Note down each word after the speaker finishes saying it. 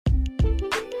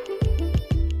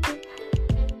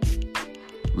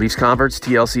Leafs converts,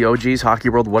 TLC OGs, Hockey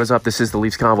World, what is up? This is the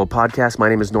Leafs Convo podcast. My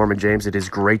name is Norman James. It is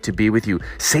great to be with you.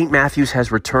 St. Matthews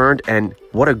has returned, and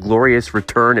what a glorious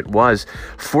return it was.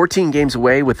 14 games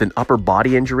away with an upper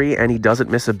body injury, and he doesn't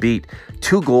miss a beat.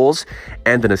 2 goals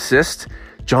and an assist.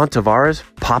 John Tavares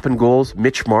popping goals.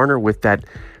 Mitch Marner with that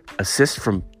assist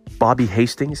from Bobby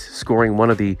Hastings, scoring one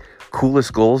of the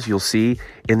coolest goals you'll see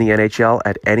in the NHL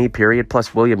at any period.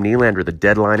 Plus William Nylander, the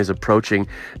deadline is approaching.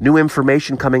 New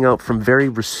information coming out from very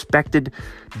respected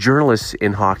journalists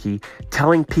in hockey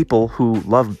telling people who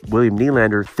love William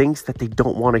Nylander things that they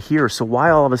don't want to hear. So why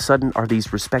all of a sudden are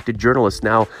these respected journalists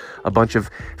now a bunch of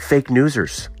fake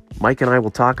newsers? Mike and I will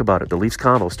talk about it. The Leafs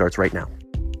Convo starts right now.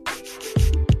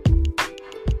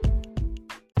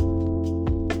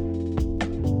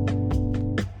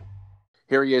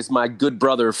 Here he is, my good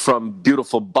brother from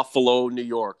beautiful Buffalo, New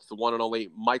York, the one and only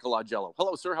Michael Augello.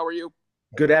 Hello, sir. How are you?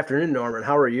 Good afternoon, Norman.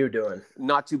 How are you doing?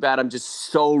 Not too bad. I'm just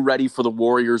so ready for the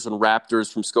Warriors and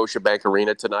Raptors from Scotiabank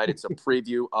Arena tonight. It's a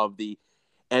preview of the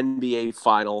NBA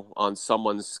final on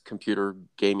someone's computer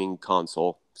gaming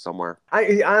console somewhere.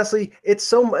 I honestly, it's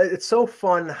so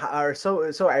fun or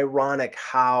so ironic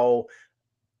how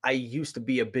I used to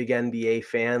be a big NBA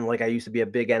fan, like I used to be a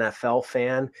big NFL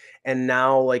fan, and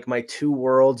now like my two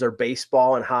worlds are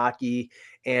baseball and hockey.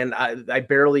 And I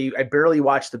barely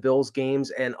watch the Bills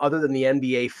games, and other than the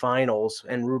NBA finals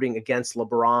and rooting against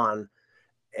LeBron,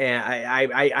 and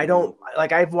I don't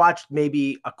like, I've watched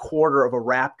maybe a quarter of a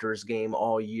Raptors game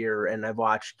all year, and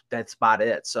that's about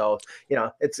it. So,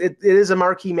 it is a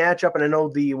marquee matchup, and I know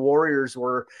the Warriors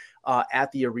were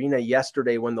at the arena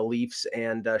yesterday when the Leafs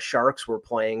and Sharks were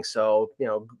playing. So,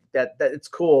 that it's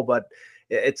cool, but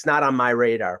it's not on my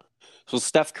radar. So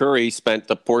Steph Curry spent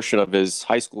a portion of his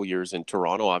high school years in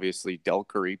Toronto, obviously Del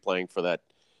Curry playing for that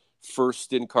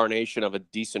first incarnation of a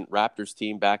decent Raptors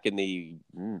team back in the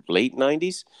late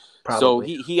 90s. Probably. So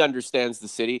he understands the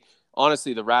city.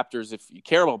 Honestly, the Raptors, if you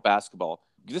care about basketball,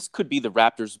 this could be the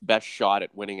Raptors' best shot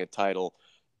at winning a title,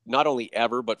 not only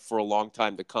ever, but for a long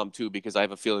time to come too, because I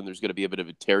have a feeling there's going to be a bit of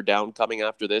a teardown coming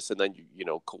after this. And then,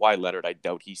 Kawhi Leonard, I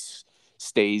doubt he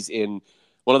stays in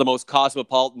one of the most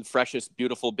cosmopolitan, freshest,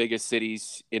 beautiful, biggest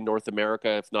cities in North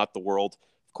America, if not the world.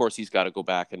 Of course, he's got to go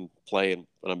back and play in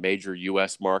a major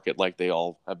U.S. market like they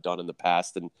all have done in the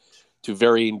past and to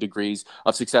varying degrees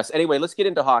of success. Anyway, let's get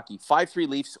into hockey. 5-3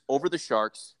 Leafs over the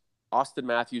Sharks. Austin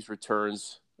Matthews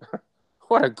returns.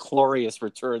 What a glorious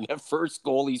return. That first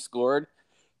goal he scored.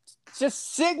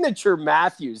 Just signature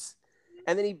Matthews.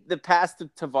 And then the pass to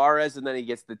Tavares, and then he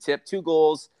gets the tip. 2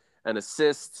 goals, an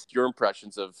assist. Your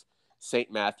impressions of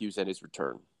St. Matthews and his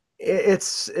return?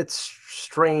 It's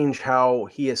strange how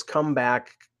he has come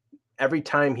back every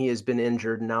time he has been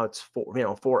injured. Now it's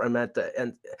four. I'm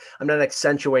not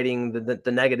accentuating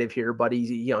the negative here, but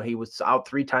he was out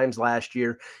 3 times last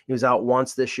year. He was out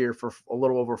once this year for a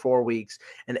little over 4 weeks,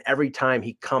 and every time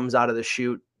he comes out of the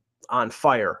chute on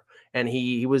fire. And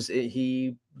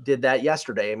he did that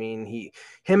yesterday. I mean,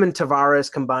 him and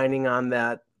Tavares combining on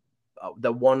that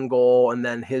the 1 goal, and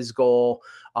then his goal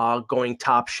going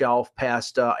top shelf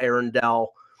past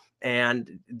Arundel,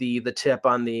 and the tip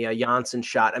on the Janssen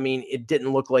shot. I mean, it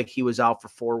didn't look like he was out for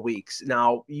 4 weeks.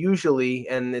 Now, usually,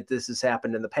 and this has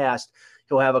happened in the past,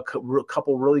 he'll have a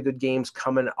couple really good games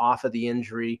coming off of the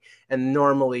injury, and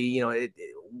normally,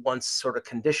 once sort of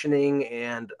conditioning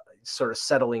and sort of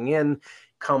settling in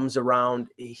comes around,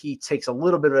 he takes a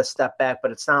little bit of a step back, but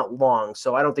it's not long.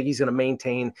 So I don't think he's going to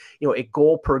maintain, a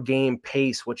goal per game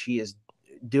pace, which he is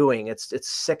doing. It's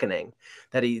sickening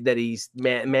that he's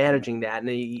managing that,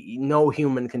 and no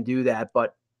human can do that.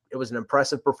 But it was an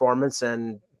impressive performance,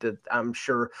 and I'm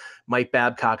sure Mike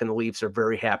Babcock and the Leafs are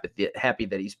very happy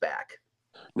that he's back.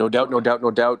 No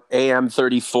doubt. AM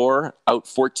 34 out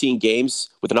 14 games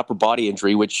with an upper body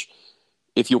injury, which,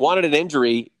 if you wanted an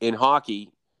injury in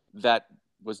hockey that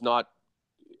was not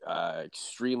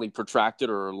extremely protracted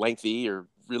or lengthy or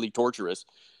really torturous,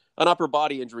 an upper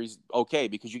body injury is okay,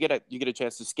 because you get a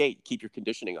chance to skate, keep your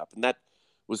conditioning up, and that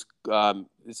was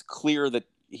it's clear that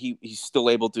he's still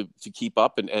able to keep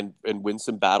up and win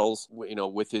some battles,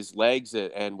 with his legs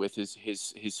and with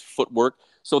his footwork.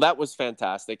 So that was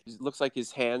fantastic. It looks like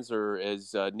his hands are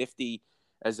as nifty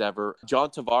as ever.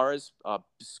 John Tavares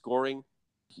scoring.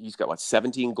 He's got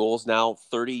 17 goals now,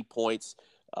 30 points.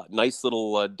 Nice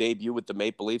little debut with the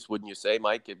Maple Leafs, wouldn't you say,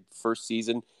 Mike? In first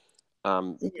season,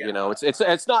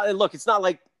 it's not. Look, it's not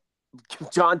like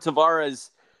John Tavares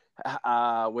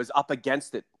was up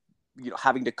against it,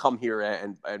 having to come here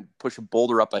and push a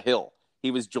boulder up a hill.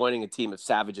 He was joining a team of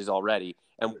savages already,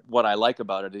 and what I like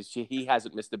about it is he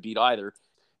hasn't missed a beat either.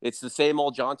 It's the same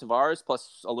old John Tavares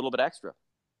plus a little bit extra.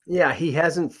 Yeah, he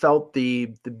hasn't felt the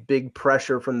big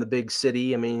pressure from the big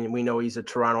city. I mean, we know he's a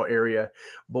Toronto area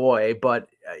boy, but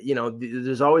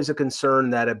there's always a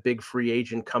concern that a big free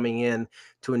agent coming in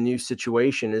to a new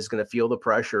situation is going to feel the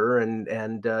pressure and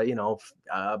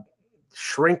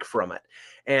shrink from it.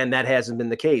 And that hasn't been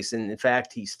the case. And in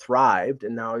fact, he's thrived.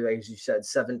 And now, as you said,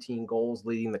 17 goals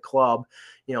leading the club,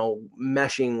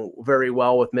 meshing very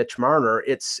well with Mitch Marner.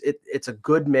 It's a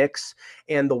good mix.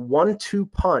 And the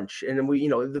 1-2 punch, and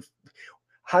we,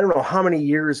 I don't know how many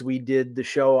years we did the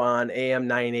show on AM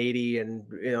 980 and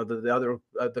the other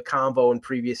the convo in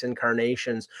previous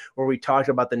incarnations where we talked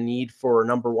about the need for a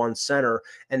number one center,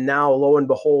 and now lo and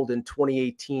behold in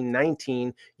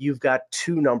 2018-19 you've got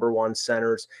two number one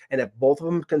centers, and if both of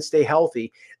them can stay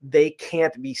healthy, they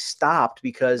can't be stopped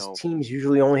because teams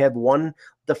usually only have one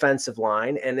defensive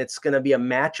line, and it's going to be a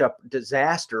matchup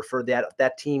disaster for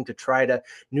that team to try to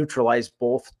neutralize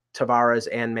both Tavares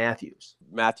and Matthews.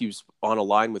 Matthews on a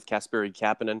line with Kasperi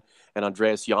Kapanen and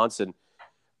Andreas Janssen.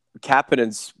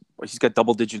 He's got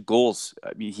double-digit goals.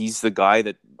 I mean, he's the guy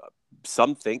that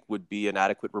some think would be an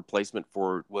adequate replacement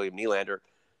for William Nylander.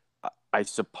 I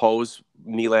suppose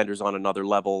Nylander's on another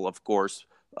level, of course,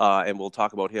 and we'll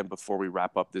talk about him before we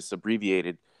wrap up this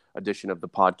abbreviated edition of the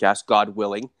podcast, God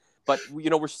willing. But,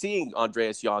 we're seeing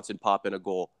Andreas Janssen pop in a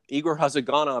goal. Igor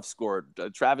Hazaganov scored.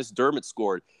 Travis Dermott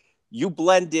scored. You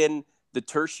blend in the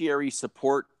tertiary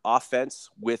support offense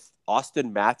with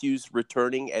Austin Matthews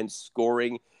returning and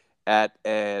scoring at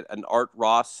an Art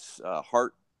Ross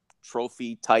Hart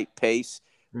Trophy type pace,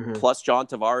 plus John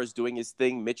Tavares doing his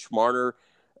thing, Mitch Marner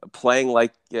playing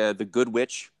like the good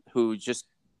witch who just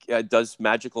does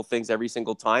magical things every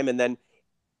single time. And then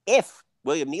if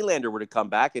William Nylander were to come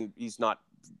back, and he's not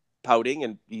pouting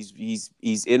and he's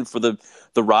in for the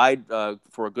ride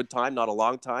for a good time, not a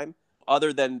long time,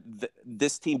 other than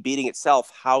this team beating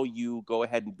itself, how you go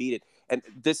ahead and beat it. And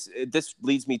this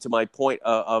leads me to my point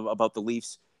about the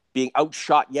Leafs being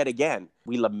outshot yet again.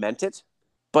 We lament it,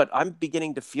 but I'm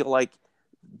beginning to feel like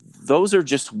those are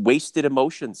just wasted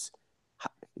emotions.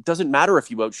 It doesn't matter if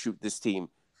you outshoot this team.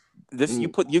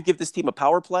 You give this team a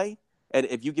power play, and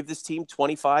if you give this team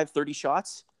 25, 30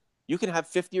 shots, you can have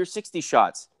 50 or 60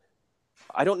 shots.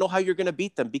 I don't know how you're going to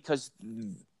beat them because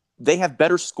they have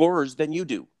better scorers than you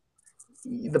do.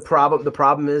 The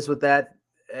problem is with that,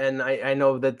 and I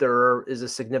know that there is a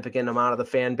significant amount of the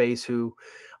fan base who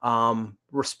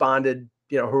responded,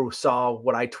 who saw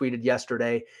what I tweeted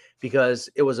yesterday, because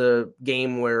it was a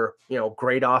game where,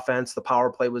 great offense, the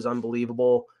power play was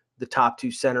unbelievable, the top two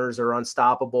centers are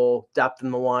unstoppable, depth in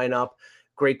the lineup,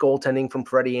 great goaltending from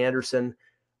Freddie Anderson,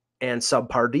 and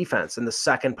subpar defense. In the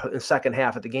second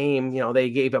half of the game,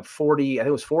 they gave up 40, I think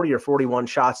it was 40 or 41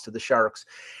 shots to the Sharks.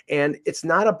 And it's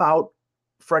not about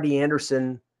Freddie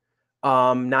Anderson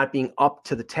not being up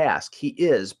to the task. He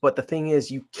is, but the thing is,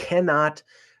 you cannot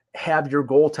have your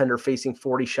goaltender facing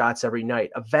 40 shots every night.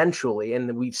 Eventually,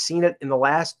 and we've seen it in the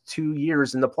last 2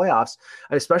 years in the playoffs,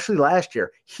 especially last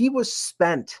year, he was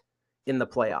spent in the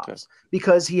playoffs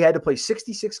because he had to play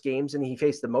 66 games and he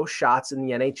faced the most shots in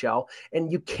the NHL.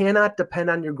 And you cannot depend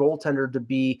on your goaltender to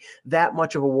be that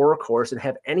much of a workhorse and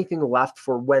have anything left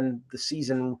for when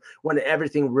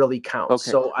everything really counts.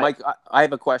 Okay. So Mike, I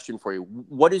have a question for you.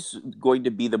 What is going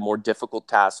to be the more difficult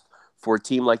task for a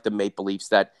team like the Maple Leafs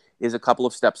that is a couple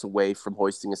of steps away from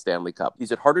hoisting a Stanley Cup?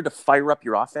 Is it harder to fire up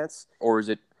your offense, or is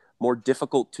it more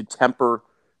difficult to temper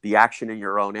the action in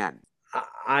your own end?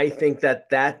 I think that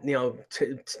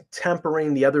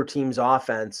tempering the other team's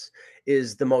offense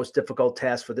is the most difficult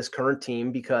task for this current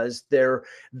team, because they're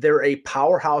a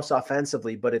powerhouse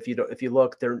offensively, but if you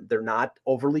look, they're not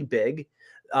overly big.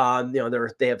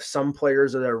 They have some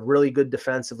players that are really good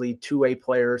defensively, two-way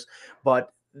players,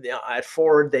 but at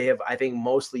forward they have, I think,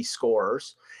 mostly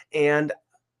scorers. And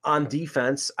on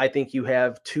defense, I think you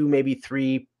have two, maybe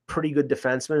three pretty good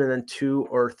defensemen, and then two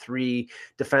or three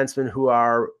defensemen who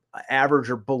are average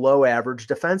or below average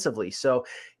defensively. So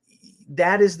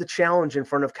that is the challenge in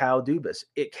front of Kyle Dubas.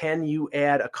 Can you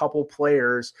add a couple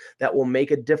players that will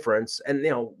make a difference? And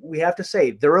we have to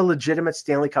say they're a legitimate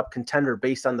Stanley Cup contender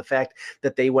based on the fact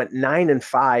that they went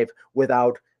 9-5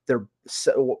 without their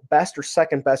best or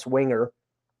second best winger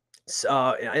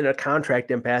in a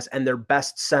contract impasse, and their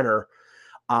best center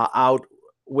out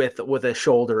with a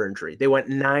shoulder injury. They went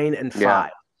 9-5. Yeah.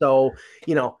 So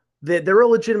they're a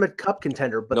legitimate cup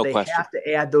contender, but they have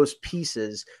to add those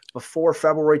pieces before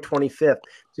February 25th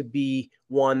to be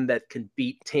one that can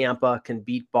beat Tampa, can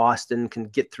beat Boston, can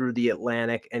get through the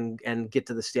Atlantic, and get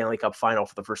to the Stanley Cup final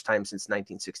for the first time since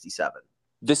 1967.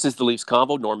 This is the Leafs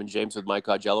Convo. Norman James with Mike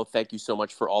Augello. Thank you so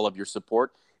much for all of your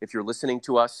support. If you're listening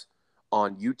to us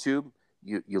on YouTube,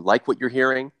 you like what you're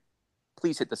hearing,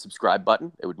 please hit the subscribe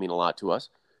button. It would mean a lot to us.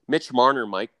 Mitch Marner,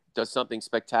 Mike, does something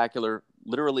spectacular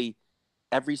literally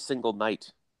every single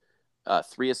night.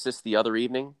 3 assists the other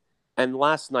evening. And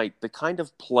last night, the kind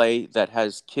of play that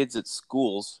has kids at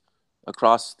schools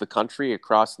across the country,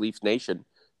 across Leaf Nation,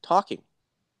 talking.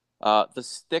 The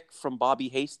stick from Bobby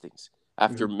Hastings.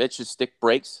 After Mitch's stick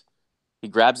breaks, he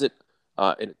grabs it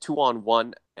in a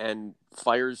 2-on-1 and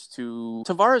fires to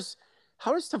Tavares.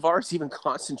 How does Tavares even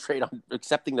concentrate on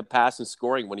accepting the pass and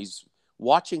scoring when he's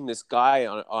watching this guy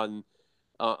on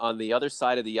the other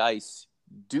side of the ice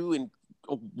doing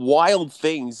wild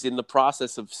things in the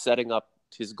process of setting up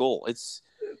his goal?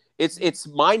 It's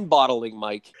mind-boggling,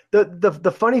 Mike.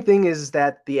 The funny thing is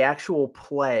that the actual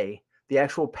play, the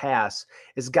actual pass,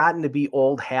 has gotten to be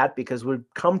old hat because we've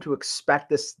come to expect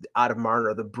this out of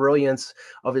Marner, the brilliance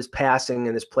of his passing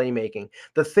and his playmaking.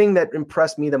 The thing that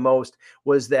impressed me the most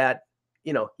was that,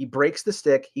 he breaks the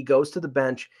stick, he goes to the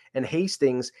bench, and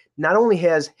Hastings not only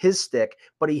has his stick,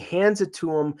 but he hands it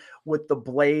to him with the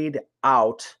blade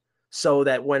out so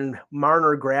that when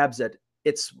Marner grabs it,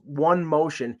 it's one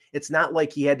motion. It's not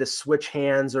like he had to switch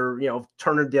hands or,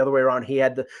 turn it the other way around. He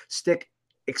had the stick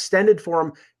extended for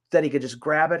him that he could just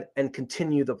grab it and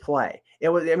continue the play. It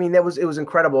was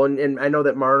incredible. And I know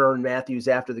that Marner and Matthews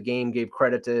after the game gave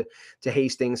credit to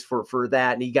Hastings for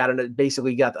that. And he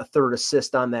basically got a third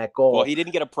assist on that goal. Well, he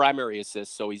didn't get a primary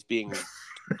assist, so he's being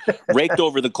raked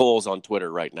over the coals on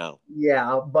Twitter right now.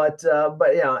 Yeah, but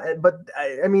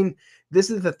I mean, this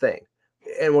is the thing,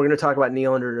 and we're going to talk about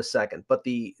Nylander in a second, but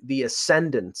the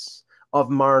ascendance of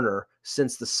Marner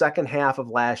since the second half of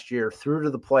last year through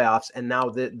to the playoffs, and now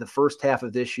the first half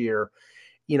of this year,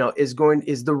 is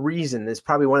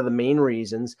probably one of the main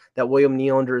reasons that William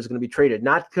Nylander is going to be traded.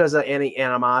 Not because of any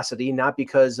animosity, not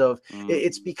because of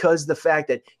it's because the fact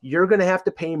that you're going to have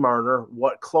to pay Marner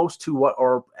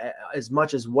as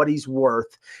much as what he's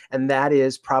worth, and that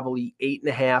is probably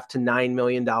 $8.5 to $9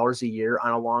 million a year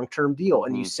on a long-term deal.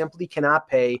 And you simply cannot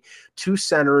pay two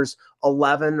centers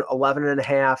 11 and a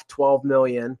half, 12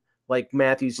 million like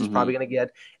Matthews is probably going to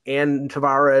get, and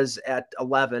Tavares at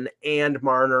 11 and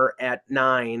Marner at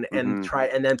 9 and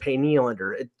then pay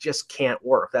Nylander. It just can't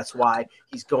work. That's why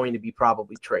he's going to be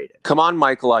probably traded. Come on,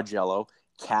 Michael Augello,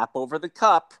 cap over the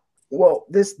cup. Well,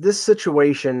 this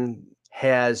situation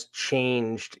has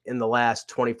changed in the last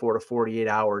 24 to 48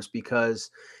 hours because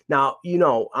now,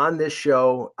 on this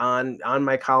show, on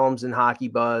my columns in Hockey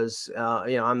Buzz,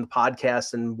 on the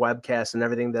podcast and webcast and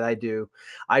everything that I do,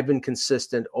 I've been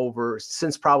consistent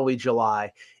since probably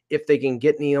July. If they can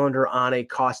get Nylander on a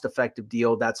cost-effective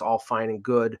deal, that's all fine and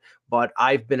good. But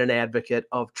I've been an advocate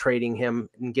of trading him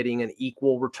and getting an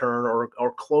equal return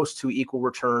or close to equal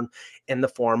return in the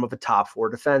form of a top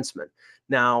four defenseman.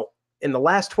 Now, in the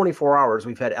last 24 hours,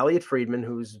 we've had Elliot Friedman,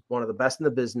 who's one of the best in the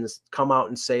business, come out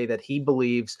and say that he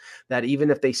believes that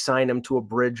even if they sign him to a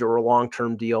bridge or a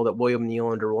long-term deal, that William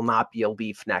Nylander will not be a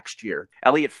Leaf next year.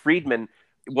 Elliot Friedman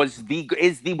is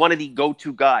the one of the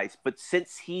go-to guys, but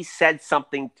since he said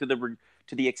something to the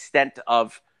extent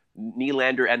of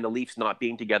Nylander and the Leafs not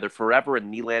being together forever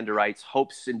and Nylanderites'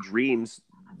 hopes and dreams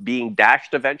being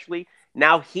dashed eventually,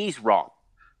 now he's wrong.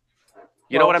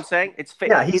 You know what I'm saying? It's fake.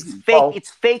 Yeah, it's fake. Well,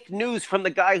 it's fake news from the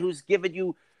guy who's given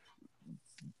you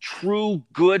true,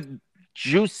 good,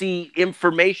 juicy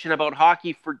information about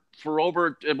hockey for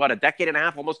over a decade and a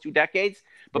half, almost 2 decades.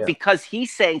 But because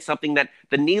he's saying something that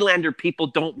the Nylander people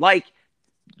don't like,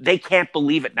 they can't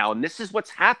believe it now. And this is what's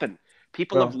happened.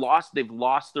 People they've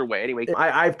lost their way. Anyway,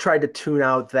 I've tried to tune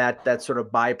out that sort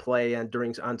of byplay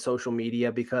on social media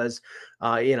because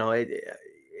at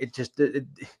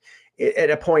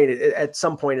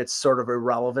some point it's sort of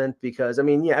irrelevant because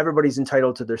everybody's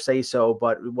entitled to their say so,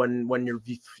 but when your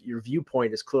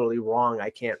viewpoint is clearly wrong, I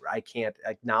can't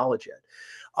acknowledge it.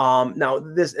 Now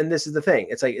this is the thing.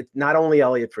 It's like it's not only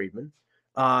Elliot Friedman.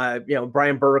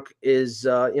 Brian Burke is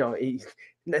he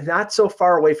not so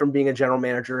far away from being a general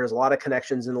manager, has a lot of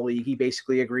connections in the league. He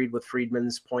basically agreed with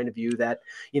Friedman's point of view that,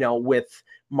 with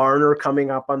Marner coming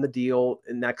up on the deal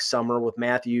next summer with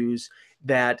Matthews,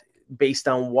 that based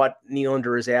on what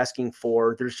Nylander is asking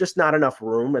for, there's just not enough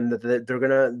room and that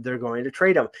they're going to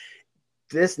trade him.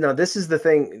 This is the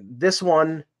thing. This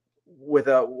one with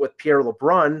Pierre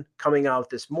LeBrun coming out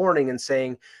this morning and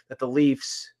saying that the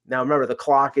Leafs, now remember the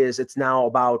clock it's now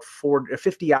about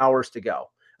 50 hours to go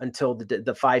until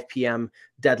the 5 p.m.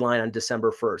 deadline on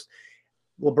December 1st.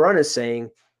 LeBrun is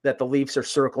saying that the Leafs are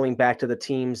circling back to the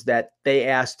teams that they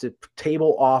asked to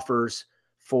table offers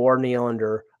for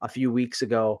Nylander a few weeks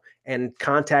ago and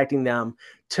contacting them.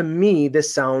 To me,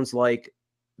 this sounds like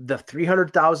the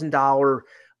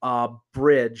 $300,000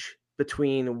 bridge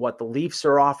between what the Leafs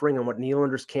are offering and what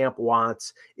Nylander's camp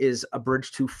wants is a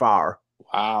bridge too far.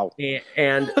 Wow.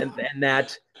 And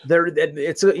that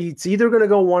it's either going to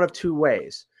go one of two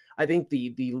ways. I think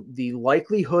the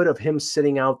likelihood of him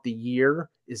sitting out the year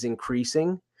is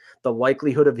increasing. The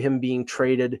likelihood of him being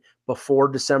traded before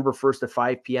December 1st at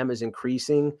 5 p.m. is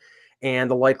increasing.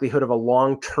 And the likelihood of a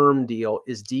long-term deal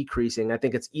is decreasing. I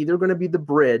think it's either going to be the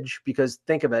bridge, because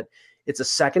think of it, it's a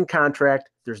second contract.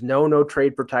 There's no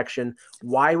trade protection.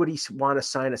 Why would he want to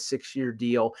sign a 6-year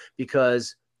deal?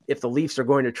 Because if the Leafs are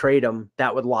going to trade him,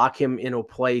 that would lock him in a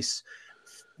place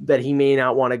that he may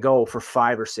not want to go for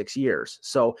 5 or 6 years.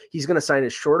 So he's going to sign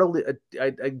as short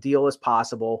a deal as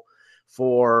possible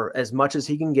for as much as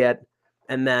he can get.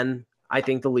 And then I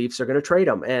think the Leafs are going to trade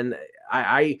him. And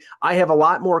I have a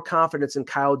lot more confidence in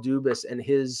Kyle Dubas and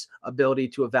his ability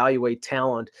to evaluate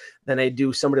talent than I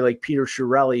do somebody like Peter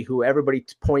Chiarelli, who everybody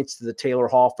points to the Taylor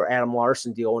Hall for Adam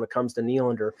Larson deal when it comes to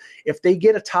Nylander. If they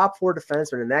get a top 4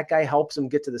 defenseman and that guy helps them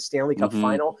get to the Stanley Cup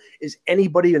final, is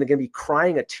anybody going to be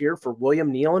crying a tear for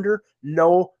William Nylander?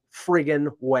 No friggin'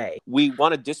 way. We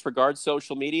want to disregard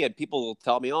social media, and people will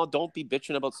tell me, oh, don't be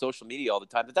bitching about social media all the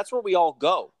time. But that's where we all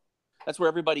go. That's where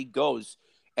everybody goes.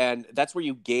 And that's where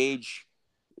you gauge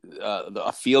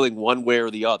a feeling one way or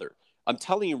the other. I'm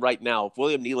telling you right now, if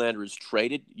William Nylander is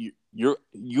traded,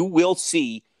 you will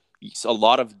see a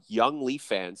lot of young Leaf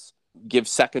fans give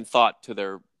second thought to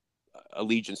their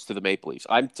allegiance to the Maple Leafs.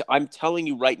 I'm telling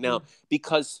you right now,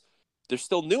 because they're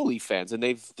still new Leaf fans and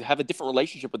they have a different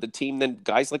relationship with the team than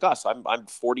guys like us. I'm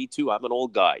 42. I'm an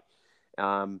old guy.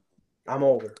 I'm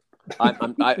older.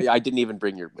 I didn't even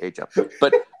bring your age up,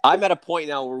 but I'm at a point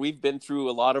now where we've been through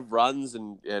a lot of runs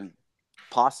and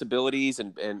possibilities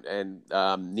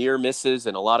and near misses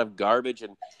and a lot of garbage.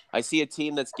 And I see a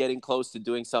team that's getting close to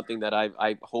doing something that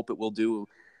I hope it will do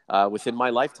within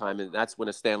my lifetime. And that's win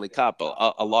a Stanley Cup.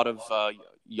 A lot of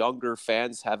younger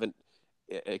fans haven't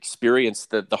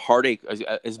experienced the heartache,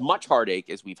 as much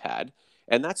heartache as we've had.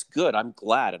 And that's good. I'm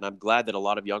glad. And I'm glad that a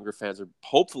lot of younger fans are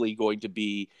hopefully going to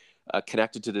be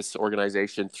connected to this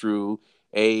organization through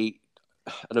an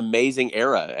amazing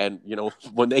era. And,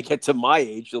 when they get to my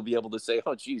age, they'll be able to say,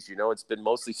 oh, geez, it's been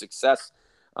mostly success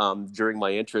during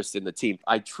my interest in the team.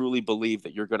 I truly believe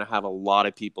that you're going to have a lot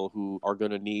of people who are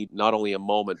going to need not only a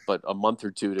moment, but a month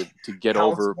or two to get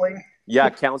over. Yeah,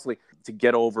 counseling to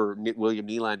get over William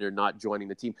Nylander not joining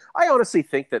the team. I honestly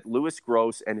think that Louis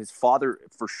Gross and his father,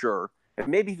 for sure, and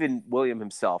maybe even William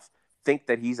himself, think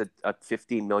that he's a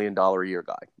 $15 million a year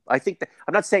guy. I think that,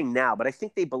 I'm not saying now, but I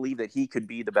think they believe that he could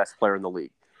be the best player in the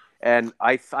league. And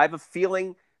I have a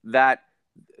feeling that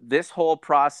this whole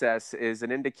process is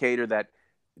an indicator that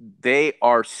they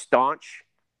are staunch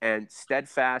and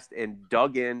steadfast and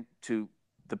dug in to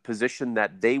the position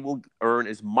that they will earn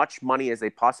as much money as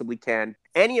they possibly can.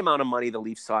 Any amount of money the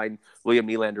Leafs sign William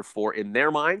Nylander for, in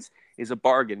their minds, is a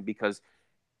bargain, because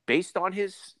based on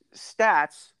his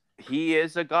stats, he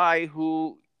is a guy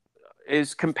who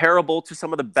is comparable to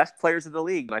some of the best players in the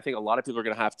league. And I think a lot of people are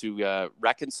going to have to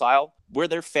reconcile where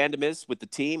their fandom is with the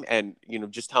team and,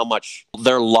 just how much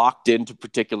they're locked into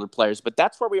particular players. But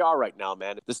that's where we are right now,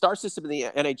 man. The star system in the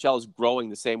NHL is growing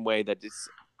the same way that it's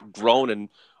grown and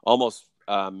almost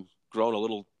grown a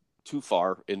little too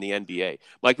far in the NBA.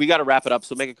 Mike, we got to wrap it up.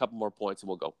 So make a couple more points and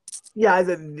we'll go.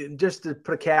 Yeah, just to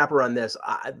put a capper on this,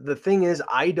 the thing is,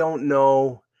 I don't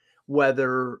know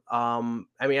whether I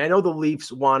know the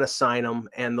Leafs want to sign him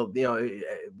and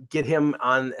get him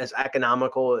on as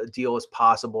economical a deal as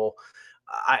possible.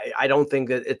 I don't think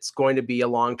that it's going to be a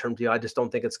long-term deal. I just don't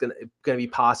think it's going to be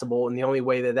possible. And the only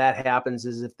way that happens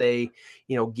is if they,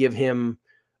 give him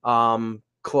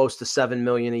close to $7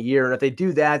 million a year. And if they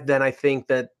do that, then I think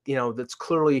that, that's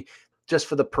clearly just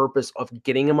for the purpose of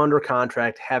getting him under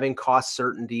contract, having cost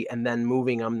certainty, and then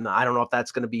moving him. I don't know if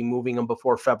that's going to be moving him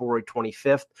before February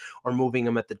 25th or moving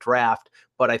him at the draft.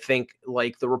 But I think,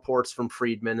 like the reports from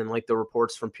Friedman and like the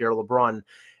reports from Pierre LeBrun,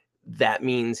 that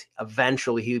means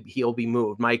eventually he'll be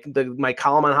moved. My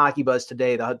column on Hockey Buzz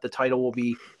today, the title will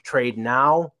be Trade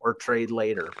Now or Trade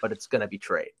Later, but it's going to be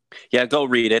trade. Yeah, go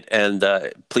read it. And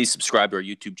please subscribe to our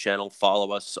YouTube channel.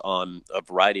 Follow us on a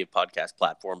variety of podcast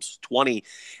platforms, 20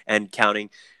 and counting.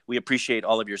 We appreciate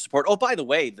all of your support. Oh, by the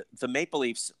way, the Maple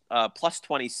Leafs, plus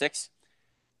 26,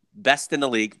 best in the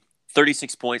league,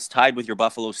 36 points, tied with your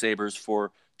Buffalo Sabres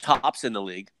for tops in the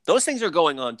league. Those things are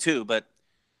going on too, but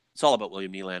it's all about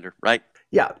William Nylander, right?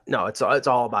 Yeah, no, it's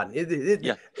all about it.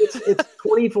 Yeah. It's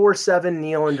 24/7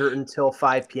 Nylander until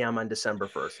 5 p.m. on December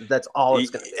 1st. That's all it's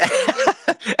going to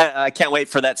be. I can't wait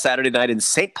for that Saturday night in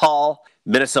St. Paul,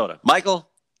 Minnesota. Michael,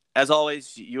 as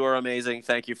always, you are amazing.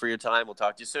 Thank you for your time. We'll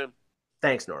talk to you soon.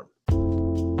 Thanks, Norm.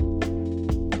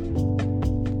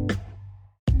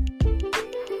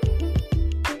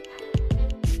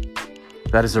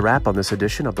 That is a wrap on this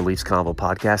edition of the Leafs Convo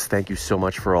podcast. Thank you so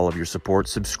much for all of your support.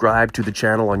 Subscribe to the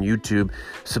channel on YouTube.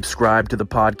 Subscribe to the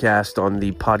podcast on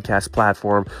the podcast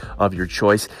platform of your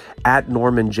choice. At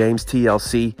Norman James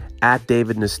TLC, at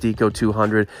David Nastico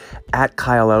 200, at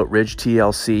Kyle Outridge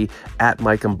TLC, at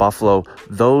Mike and Buffalo.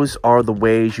 Those are the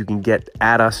ways you can get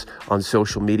at us on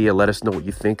social media. Let us know what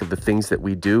you think of the things that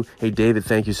we do. Hey, David,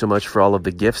 thank you so much for all of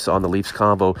the gifts on the Leafs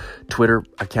Convo Twitter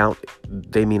account.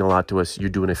 They mean a lot to us. You're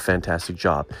doing a fantastic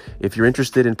job. If you're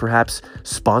interested in perhaps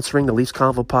sponsoring the Leafs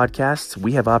Convo podcasts,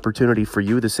 we have opportunity for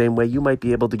you the same way you might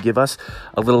be able to give us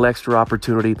a little extra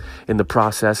opportunity in the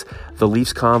process.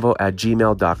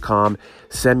 theleafsconvo@gmail.com.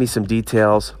 Send me some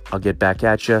details. I'll get back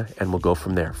at you, and we'll go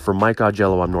from there. For Mike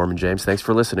Augello, I'm Norman James. Thanks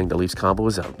for listening. The Leafs Convo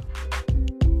is out.